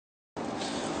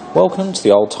Welcome to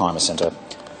the Oldtimer Centre.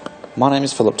 My name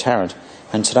is Philip Tarrant,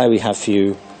 and today we have for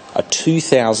you a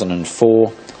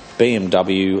 2004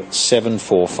 BMW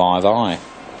 745i.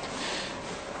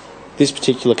 This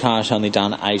particular car has only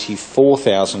done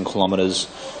 84,000 kilometres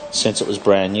since it was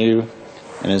brand new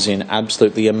and is in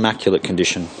absolutely immaculate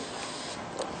condition.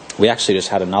 We actually just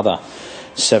had another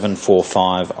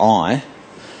 745i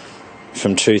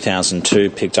from 2002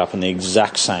 picked up in the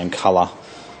exact same colour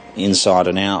inside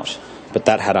and out, but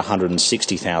that had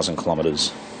 160,000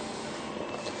 kilometres.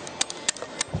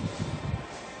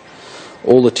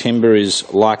 All the timber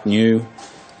is like new,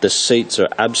 the seats are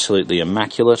absolutely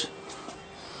immaculate,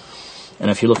 and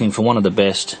if you're looking for one of the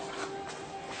best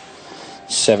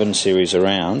 7 Series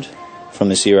around from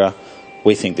this era,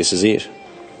 we think this is it.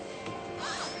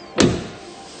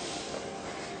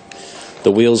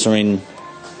 The wheels are in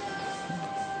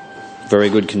very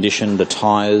good condition, the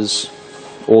tyres,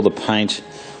 all the paint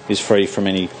is free from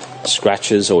any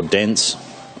scratches or dents.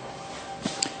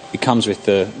 It comes with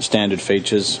the standard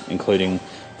features including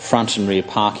front and rear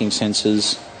parking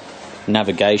sensors,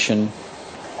 navigation.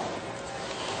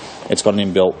 It's got an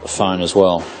inbuilt phone as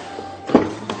well.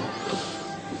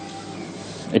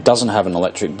 It doesn't have an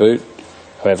electric boot,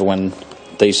 however when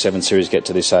these 7 Series get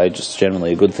to this age it's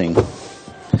generally a good thing.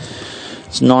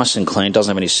 It's nice and clean, doesn't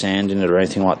have any sand in it or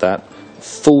anything like that.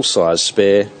 Full size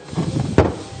spare.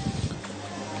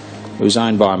 It was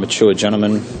owned by a mature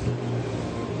gentleman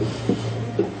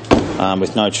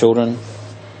with no children,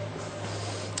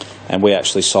 and we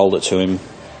actually sold it to him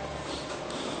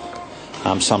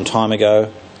some time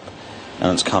ago,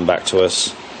 and it's come back to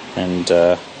us, and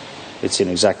it's in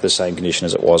exactly the same condition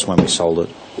as it was when we sold it.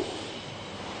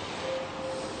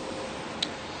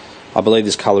 I believe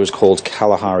this colour is called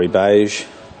Kalahari Beige,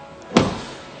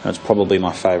 and it's probably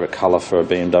my favourite colour for a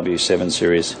BMW 7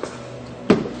 Series.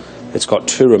 It's got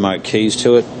 2 remote keys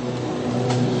to it,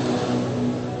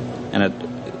 and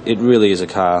it really is a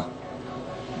car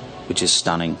which is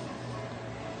stunning.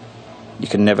 You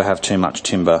can never have too much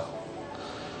timber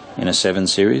in a 7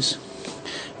 Series.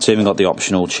 It's even got the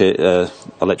optional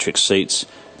electric seats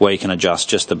where you can adjust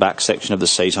just the back section of the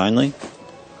seat only.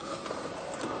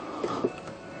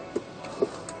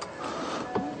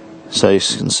 So you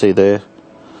can see there,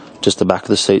 just the back of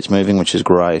the seats moving, which is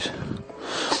great.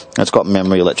 It's got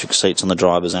memory electric seats on the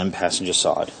driver's and passenger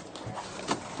side.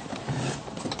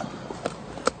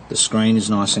 The screen is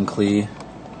nice and clear.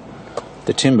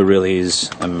 The timber really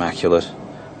is immaculate.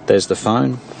 There's the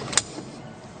phone.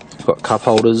 It's got cup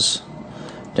holders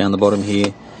down the bottom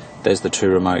here. There's the 2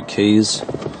 remote keys.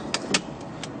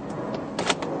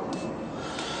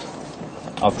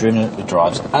 I've driven it, it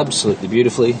drives absolutely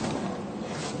beautifully.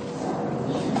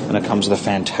 And it comes with a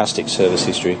fantastic service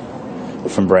history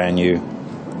from brand new,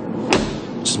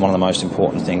 which is one of the most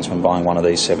important things when buying one of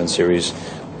these 7 Series,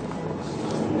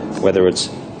 whether it's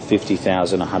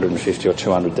 50,000, 150 or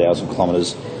 200,000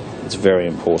 kilometres. It's very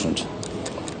important.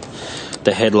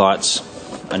 The headlights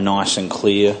are nice and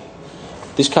clear.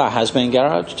 This car has been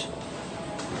garaged,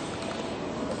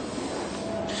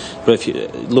 but if you're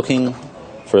looking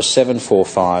for a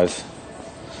 745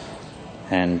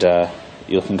 and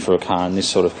you're looking for a car in this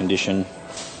sort of condition,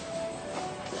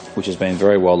 which has been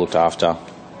very well looked after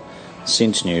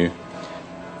since new,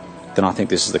 then I think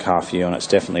this is the car for you, and it's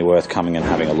definitely worth coming and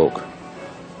having a look.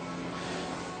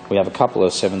 We have a couple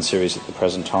of 7 Series at the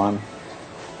present time,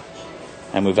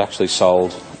 and we've actually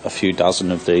sold a few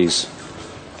dozen of these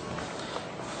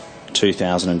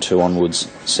 2002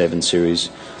 onwards 7 Series,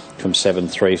 from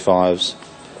 735s,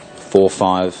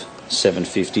 45,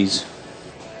 750s.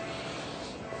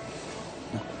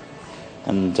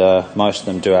 And most of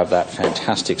them do have that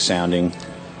fantastic sounding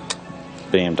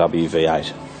BMW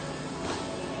V8.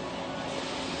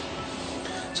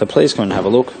 So please come and have a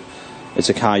look. It's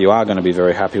a car you are going to be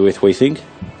very happy with, we think,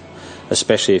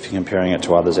 especially if you're comparing it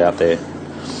to others out there.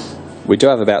 We do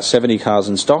have about 70 cars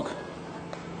in stock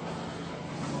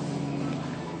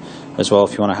as well,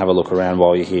 if you want to have a look around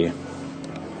while you're here.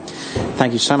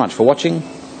 Thank you so much for watching,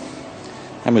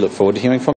 and we look forward to hearing from you.